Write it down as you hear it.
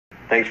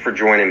Thanks for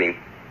joining me.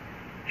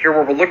 Here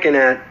what we're looking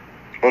at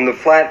on the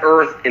flat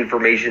earth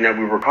information that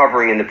we were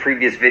covering in the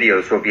previous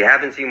video. So if you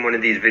haven't seen one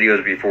of these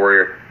videos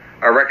before,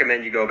 I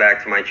recommend you go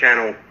back to my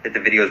channel, hit the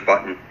videos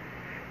button,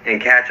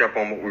 and catch up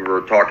on what we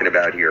were talking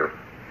about here.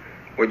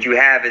 What you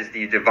have is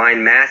the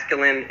divine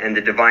masculine and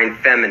the divine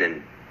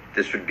feminine.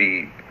 This would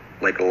be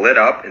like lit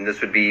up, and this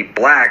would be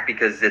black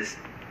because it's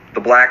the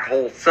black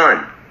hole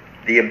sun,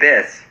 the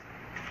abyss.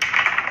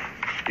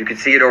 You can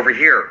see it over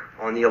here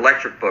on the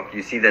electric book.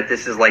 You see that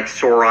this is like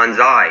Sauron's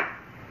eye.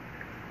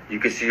 You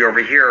can see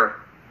over here,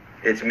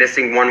 it's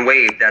missing one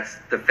wave. That's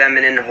the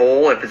feminine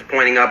hole. If it's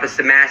pointing up, it's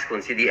the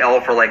masculine. See the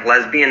L for like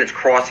lesbian, it's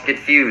cross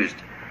confused.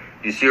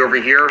 You see over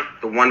here,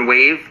 the one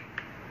wave.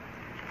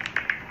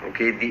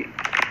 Okay,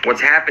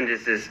 what's happened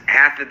is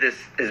half of this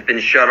has been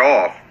shut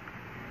off.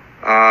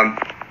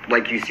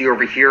 Like you see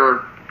over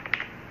here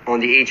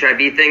on the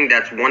HIV thing,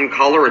 that's one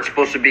color. It's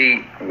supposed to be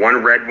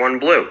one red, one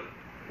blue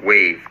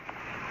wave.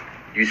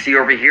 You see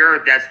over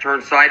here, that's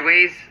turned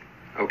sideways.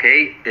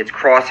 Okay, it's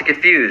cross and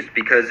confused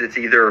because it's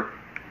either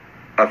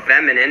a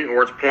feminine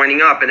or it's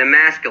pointing up in a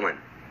masculine.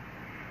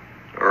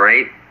 All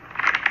right,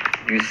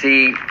 you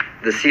see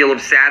the seal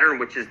of Saturn,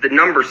 which is the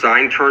number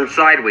sign, turned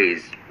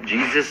sideways.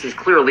 Jesus is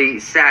clearly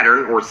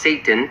Saturn or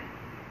Satan.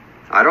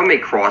 I don't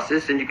make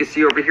crosses, and you can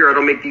see over here, I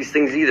don't make these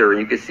things either. And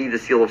you can see the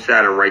seal of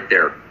Saturn right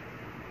there.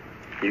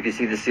 You can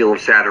see the seal of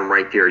Saturn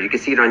right there. You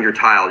can see it on your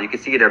tile. You can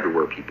see it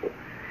everywhere, people.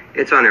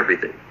 It's on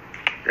everything.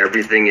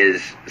 Everything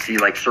is, see,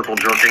 like circle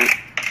jerking.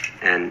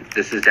 And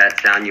this is that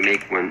sound you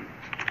make when,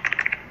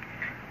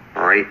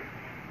 all right?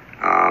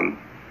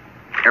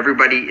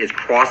 Everybody is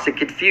cross and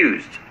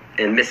confused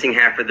and missing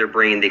half of their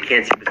brain. They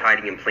can't see what's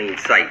hiding in plain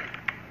sight.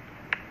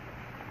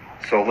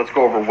 So let's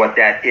go over what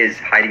that is,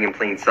 hiding in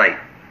plain sight.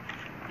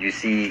 You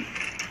see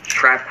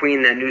Trap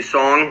Queen, that new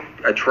song.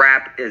 A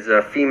trap is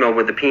a female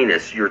with a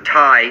penis. Your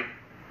tie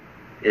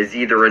is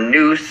either a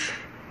noose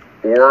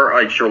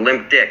or it's your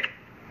limp dick.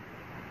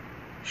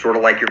 Sort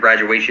of like your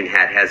graduation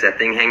hat has that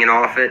thing hanging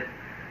off it.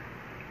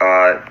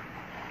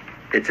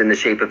 It's in the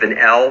shape of an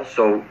L.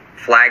 So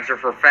flags are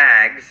for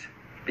fags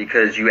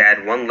because you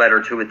add one letter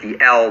to it, the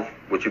L,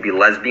 which would be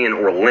lesbian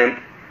or limp.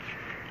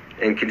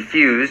 And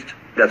confused,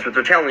 that's what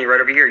they're telling you right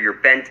over here.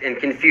 You're bent and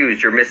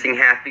confused. You're missing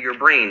half of your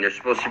brain. There's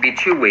supposed to be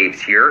two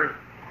waves here.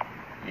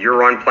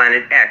 You're on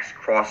planet X,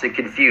 cross and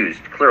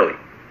confused, clearly.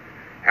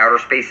 Outer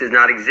space does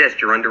not exist.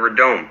 You're under a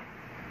dome.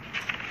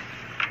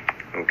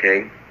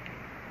 Okay?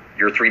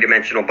 Your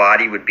three-dimensional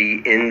body would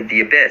be in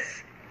the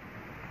abyss.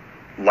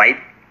 Light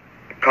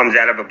comes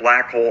out of a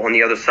black hole. On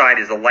the other side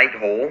is a light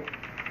hole.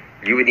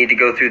 You would need to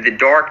go through the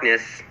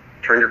darkness,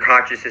 turn your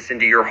consciousness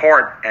into your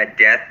heart at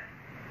death,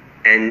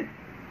 and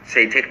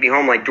say, take me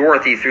home like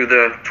Dorothy through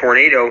the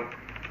tornado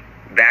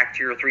back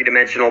to your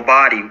three-dimensional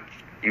body.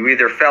 You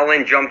either fell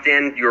in, jumped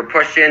in, you were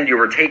pushed in, you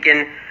were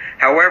taken.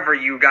 However,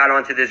 you got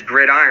onto this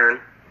gridiron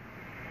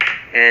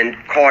and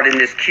caught in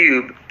this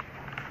cube.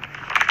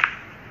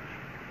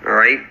 All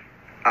right?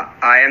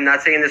 I am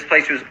not saying this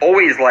place was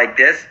always like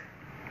this.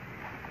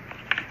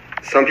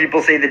 Some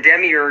people say the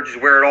demiurge is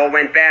where it all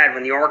went bad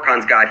when the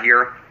archons got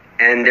here,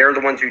 and they're the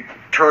ones who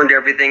turned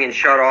everything and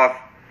shut off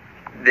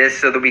this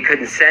so that we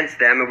couldn't sense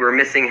them, and we were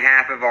missing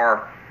half of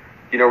our,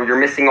 you're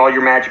missing all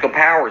your magical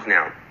powers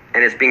now,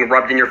 and it's being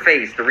rubbed in your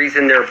face. The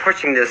reason they're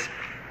pushing this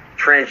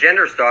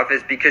transgender stuff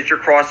is because you're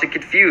cross and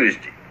confused.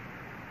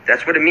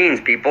 That's what it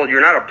means, people.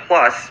 You're not a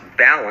plus,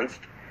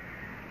 balanced.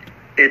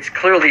 It's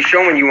clearly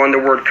showing you on the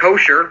word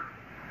kosher.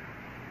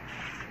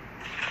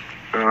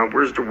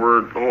 Where's the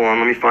word? Hold on,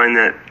 let me find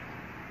that.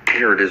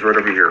 Here it is, right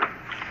over here.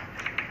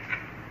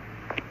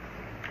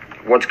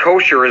 What's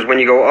kosher is when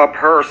you go up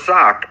her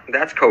sock.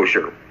 That's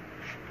kosher.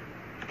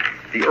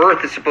 The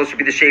earth is supposed to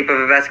be the shape of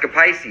a Vesca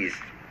Pisces.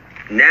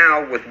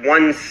 Now, with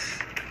one,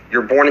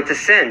 you're born into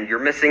sin. You're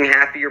missing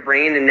half of your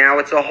brain, and now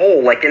it's a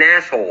hole, like an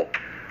asshole.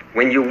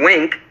 When you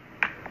wink,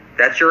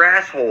 that's your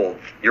asshole,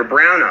 your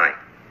brown eye.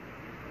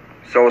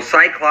 So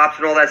Cyclops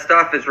and all that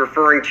stuff is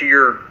referring to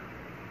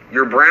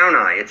your brown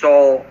eye. It's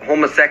all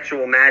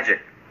homosexual magic,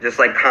 just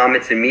like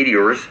comets and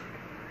meteors.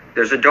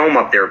 There's a dome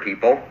up there,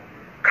 people.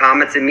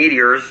 Comets and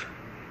meteors.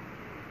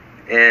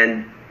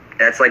 And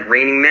that's like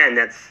raining men.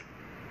 That's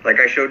like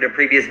I showed in a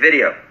previous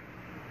video.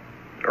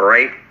 All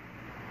right?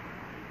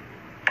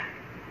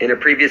 In a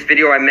previous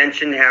video, I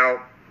mentioned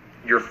how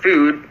your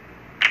food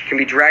can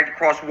be dragged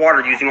across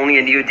water using only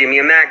a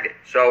neodymium magnet.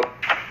 So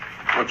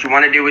what you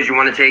want to do is you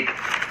want to take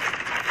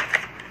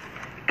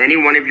any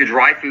one of your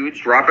dry foods,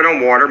 drop it on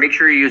water. Make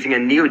sure you're using a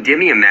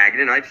neodymium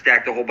magnet. I've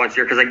stacked a whole bunch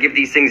there because I give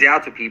these things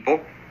out to people.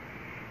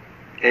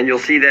 And you'll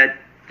see that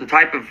the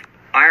type of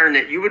iron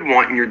that you would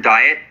want in your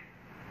diet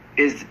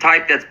is the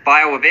type that's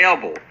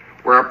bioavailable,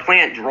 where a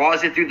plant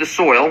draws it through the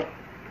soil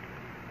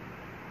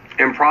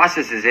and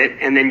processes it,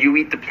 and then you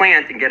eat the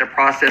plant and get a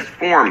processed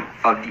form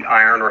of the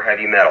iron or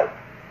heavy metal.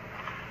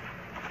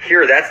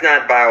 Here, that's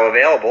not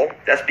bioavailable.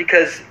 That's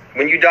because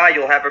when you die,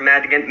 you'll have a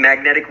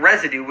magnetic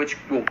residue, which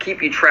will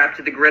keep you trapped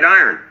to the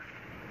gridiron.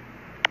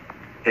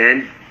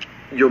 And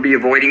you'll be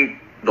avoiding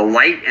the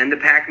light and the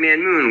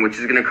Pac-Man moon, which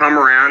is going to come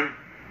around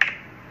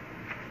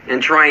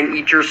and try and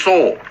eat your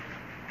soul.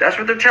 That's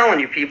what they're telling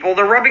you, people.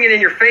 They're rubbing it in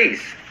your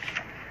face.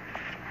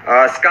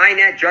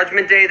 Skynet,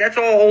 Judgment Day, that's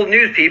all old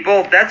news,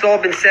 people. That's all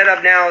been set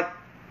up now.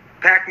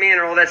 Pac-Man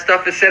and all that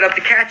stuff is set up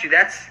to catch you.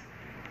 That's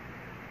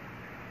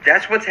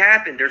what's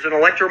happened. There's an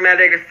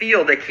electromagnetic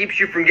field that keeps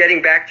you from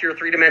getting back to your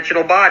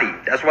three-dimensional body.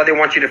 That's why they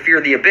want you to fear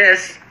the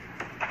abyss.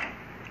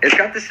 It's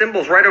got the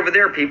symbols right over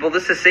there, people.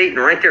 This is Satan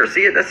right there.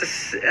 See it? That's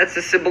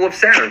the symbol of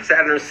Saturn.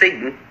 Saturn is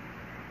Satan.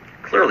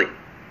 Clearly.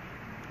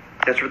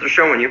 That's what they're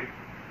showing you.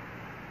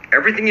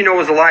 Everything you know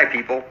is a lie,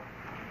 people.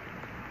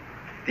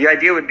 The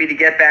idea would be to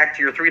get back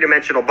to your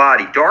three-dimensional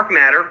body. Dark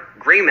matter,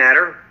 gray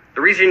matter.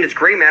 The reason it's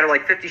gray matter,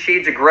 like 50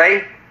 Shades of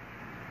Gray,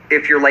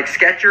 if you're like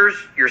Skechers,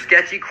 you're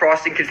sketchy,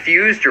 crossed and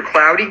confused, you're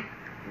cloudy,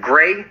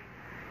 gray.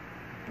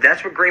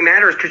 That's what gray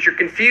matter is, because you're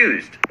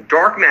confused.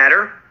 Dark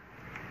matter,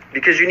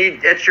 because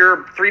that's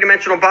your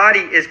three-dimensional body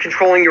is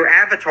controlling your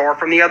avatar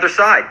from the other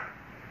side.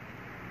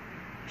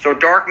 So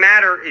dark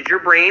matter is your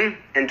brain,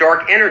 and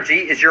dark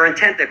energy is your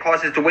intent that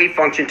causes the wave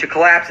function to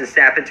collapse and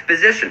snap into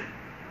position.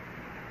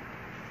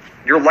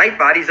 Your light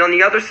body's on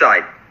the other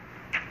side.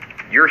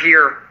 You're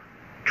here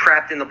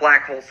trapped in the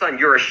black hole sun.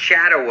 You're a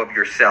shadow of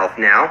yourself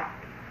now.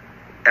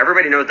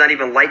 Everybody knows not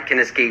even light can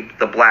escape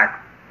the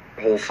black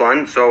hole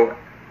sun, so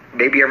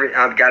maybe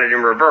I've got it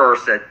in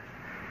reverse. That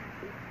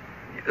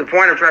the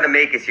point I'm trying to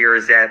make is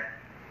that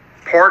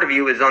part of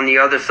you is on the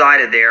other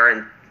side of there,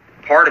 and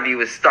part of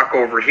you is stuck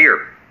over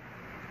here,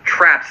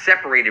 trapped,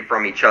 separated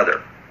from each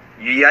other.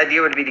 The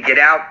idea would be to get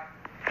out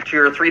to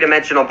your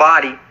three-dimensional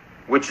body,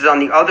 which is on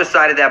the other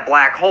side of that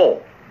black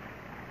hole.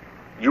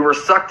 You were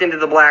sucked into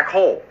the black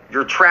hole.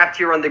 You're trapped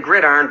here on the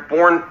gridiron,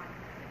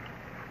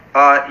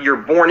 you're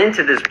born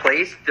into this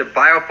place. The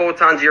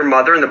biophotons of your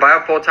mother and the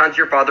biophotons of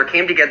your father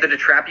came together to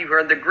trap you here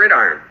on the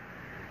gridiron.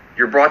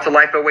 You're brought to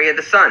life by way of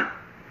the sun.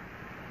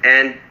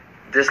 And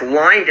this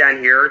line down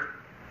here,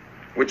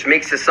 which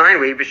makes the sine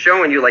wave, is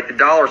showing you like the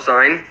dollar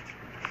sign.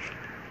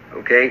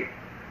 Okay,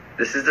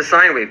 this is the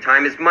sine wave.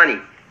 Time is money.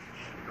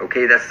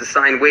 Okay, that's the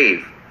sine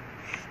wave.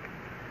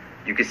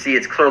 You can see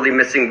it's clearly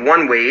missing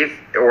one wave,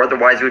 or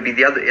otherwise it would be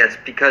the other. It's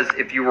because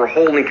if you were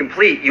whole and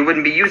complete, you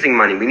wouldn't be using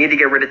money. We need to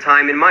get rid of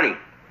time and money.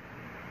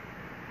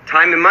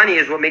 Time and money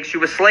is what makes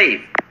you a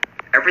slave.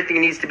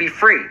 Everything needs to be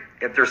free.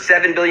 If there's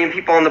 7 billion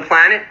people on the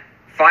planet,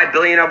 5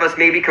 billion of us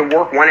maybe could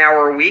work 1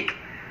 hour a week.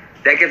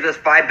 That gives us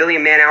 5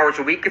 billion man hours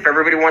a week. If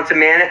everybody wants a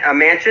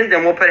mansion,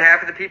 then we'll put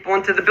half of the people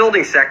into the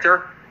building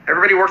sector.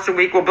 Everybody works a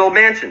week, we'll build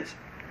mansions.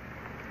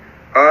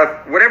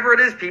 Whatever it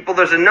is, people,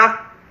 there's enough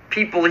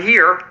people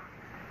here,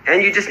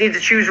 and you just need to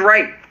choose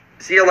right.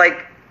 See,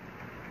 like,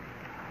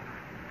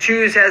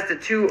 choose has the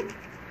two,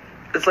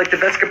 it's like the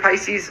Vesca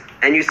Pisces,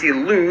 and you see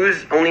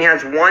lose only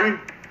has one.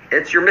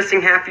 You're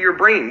missing half of your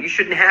brain. You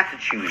shouldn't have to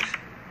choose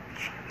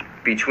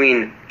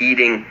between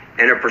eating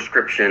and a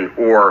prescription,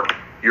 or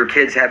your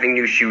kids having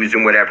new shoes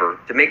and whatever.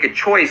 To make a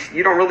choice,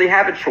 you don't really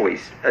have a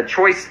choice. A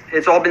choice,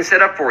 it's all been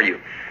set up for you.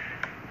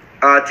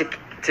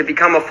 To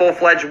become a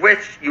full-fledged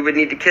witch, you would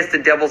need to kiss the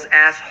devil's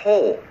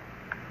asshole.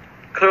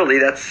 Clearly,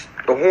 that's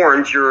the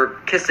horns. You're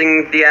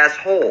kissing the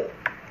asshole.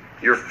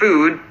 Your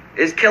food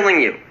is killing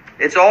you.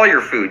 It's all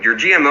your food. Your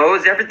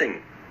GMOs,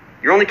 everything.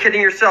 You're only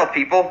kidding yourself,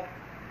 people.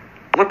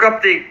 Look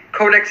up the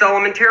Codex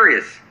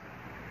Alimentarius.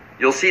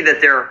 You'll see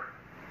that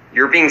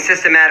you're being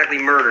systematically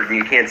murdered and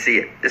you can't see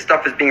it. This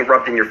stuff is being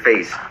rubbed in your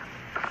face.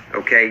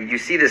 Okay? You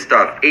see this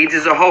stuff. AIDS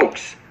is a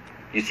hoax.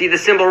 You see the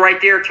symbol right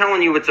there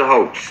telling you it's a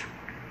hoax.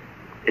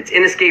 It's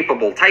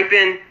inescapable. Type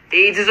in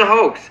AIDS is a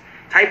hoax.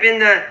 Type in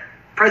the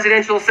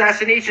presidential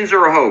assassinations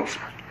are a hoax.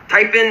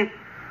 Type in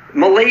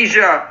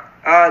Malaysia.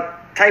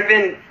 Type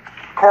in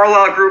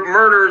Carlyle Group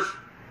murders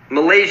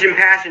Malaysian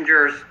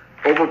passengers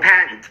over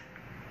patent.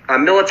 A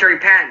military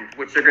patent,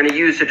 which they're going to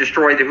use to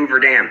destroy the Hoover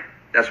Dam.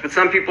 That's what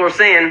some people are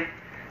saying.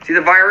 See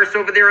the virus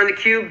over there in the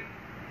cube?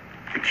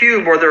 The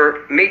cube or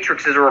the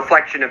matrix is a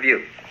reflection of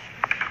you.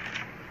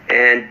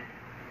 And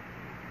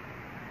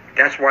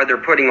that's why they're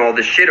putting all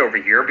this shit over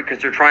here, because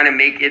they're trying to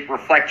make it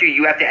reflect you.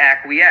 You have to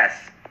acquiesce,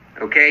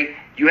 okay?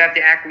 You have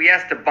to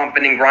acquiesce to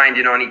bumping and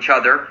grinding on each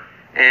other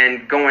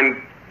and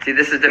going, see,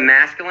 this is the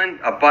masculine,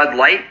 a Bud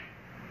Light.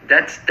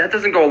 That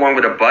doesn't go along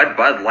with a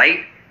Bud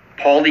Light.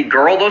 Paulie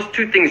girl, those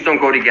two things don't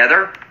go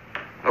together.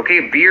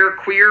 Okay, beer,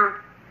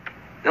 queer.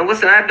 Now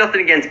listen, I have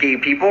nothing against gay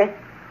people.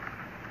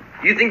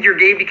 You think you're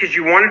gay because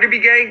you wanted to be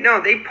gay?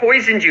 No, they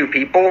poisoned you,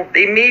 people.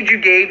 They made you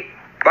gay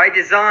by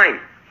design,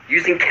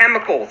 using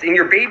chemicals in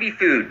your baby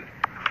food.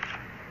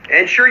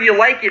 And sure, you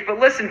like it, but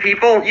listen,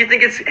 people, you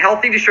think it's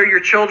healthy to show your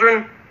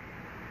children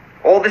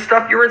all this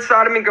stuff? You're in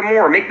Sodom and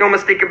Gomorrah. Make no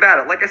mistake about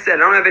it. Like I said, I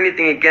don't have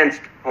anything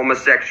against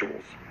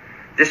homosexuals.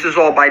 This is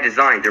all by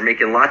design. They're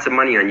making lots of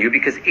money on you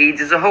because AIDS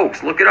is a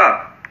hoax. Look it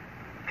up.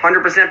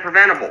 100%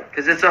 preventable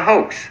because it's a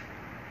hoax.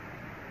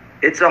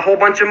 It's a whole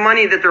bunch of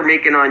money that they're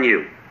making on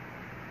you.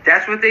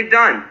 That's what they've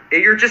done.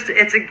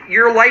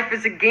 Your life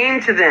is a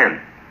game to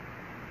them.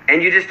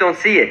 And you just don't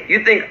see it.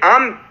 You think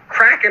I'm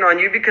cracking on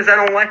you because I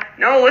don't like...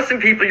 No, listen,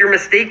 people, you're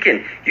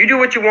mistaken. You do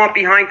what you want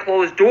behind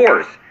closed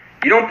doors.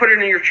 You don't put it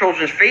in your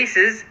children's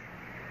faces.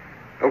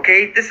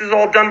 Okay, this is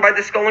all done by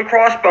the skull and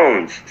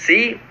crossbones.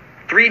 See?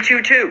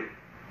 322.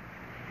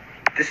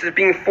 This is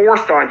being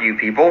forced on you,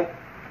 people.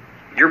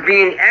 You're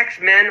being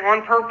X-Men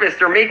on purpose.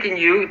 They're making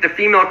you the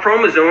female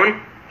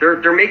chromosome.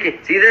 They're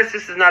making... See this?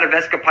 This is not a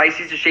Vesca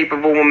Pisces, the shape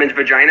of a woman's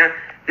vagina.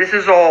 This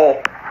is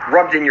all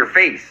rubbed in your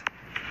face.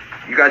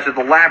 You guys are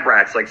the lab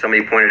rats, like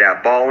somebody pointed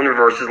out. Ballin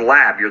versus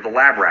lab. You're the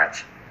lab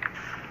rats.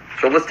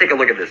 So let's take a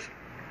look at this.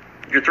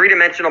 Your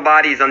three-dimensional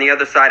body is on the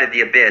other side of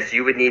the abyss.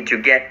 You would need to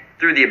get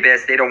through the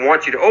abyss. They don't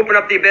want you to open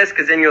up the abyss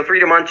because then your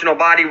three-dimensional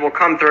body will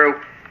come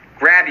through,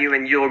 grab you,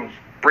 and you'll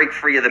break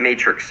free of the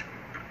matrix.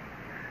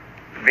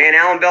 Van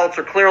Allen belts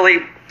are clearly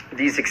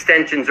these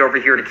extensions over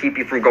here to keep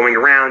you from going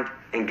around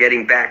and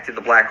getting back to the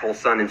black hole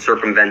sun and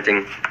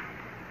circumventing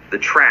the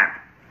trap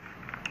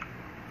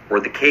or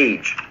the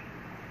cage.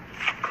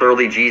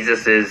 Clearly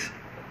Jesus is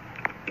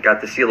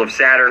got the seal of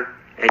Saturn,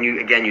 and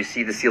you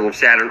see the seal of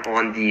Saturn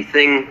on the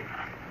thing.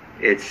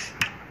 It's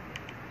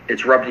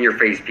rubbed in your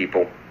face,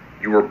 people.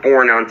 You were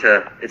born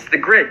onto, it's the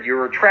grid. You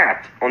were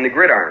trapped on the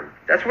gridiron.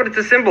 That's what it's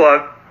a symbol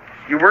of.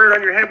 You wear it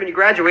on your head when you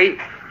graduate.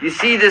 You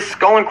see this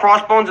skull and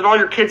crossbones and all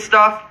your kid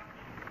stuff.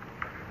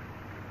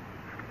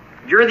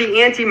 You're the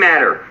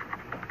antimatter.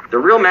 The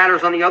real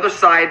matter's on the other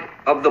side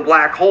of the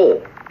black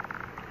hole.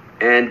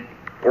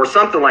 Or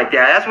something like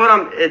that. That's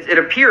what it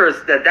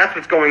appears that that's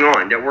what's going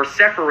on. That we're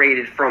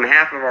separated from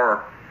half of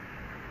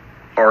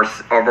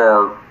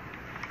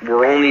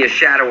we're only a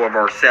shadow of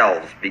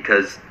ourselves,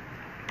 because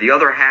the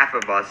other half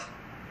of us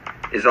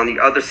is on the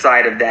other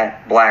side of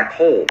that black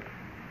hole.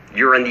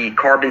 You're in the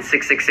carbon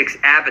 666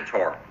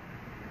 avatar.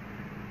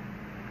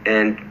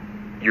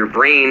 And your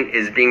brain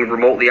is being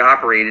remotely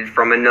operated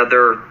from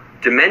another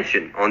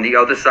dimension on the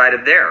other side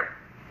of there.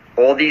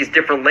 All these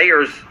different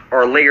layers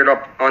are layered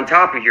up on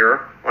top of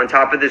here, on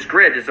top of this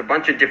grid. There's a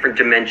bunch of different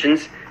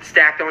dimensions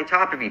stacked on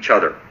top of each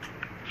other.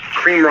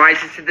 Cream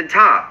rises to the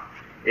top.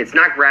 It's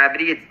not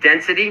gravity, it's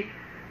density,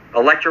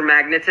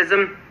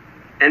 electromagnetism,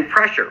 and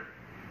pressure.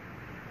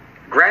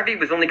 Gravity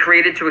was only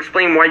created to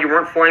explain why you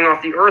weren't flying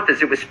off the Earth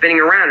as it was spinning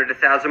around at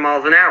 1,000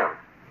 miles an hour.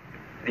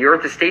 The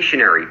Earth is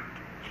stationary.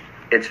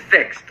 It's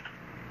fixed.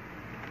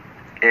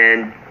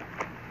 And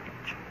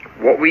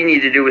what we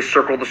need to do is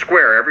circle the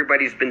square.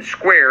 Everybody's been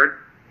squared.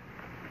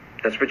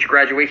 That's what your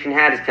graduation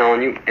hat is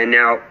telling you. And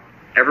now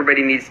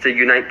everybody needs to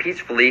unite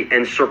peacefully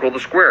and circle the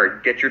square.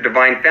 Get your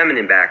divine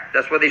feminine back.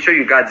 That's why they show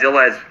you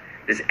Godzilla as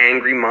this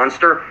angry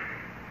monster.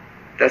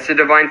 That's the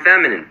divine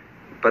feminine.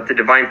 But the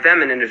divine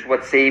feminine is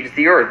what saves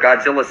the Earth.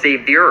 Godzilla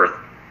saved the Earth.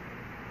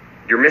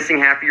 You're missing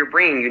half of your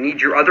brain. You need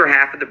your other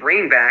half of the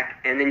brain back,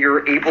 and then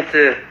you're able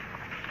to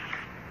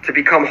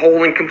become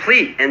whole and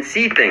complete and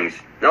see things.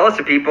 Now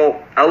listen,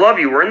 people, I love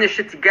you. We're in this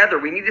shit together.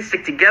 We need to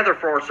stick together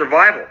for our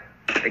survival.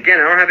 Again,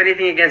 I don't have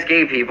anything against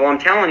gay people. I'm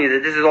telling you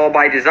that this is all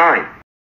by design.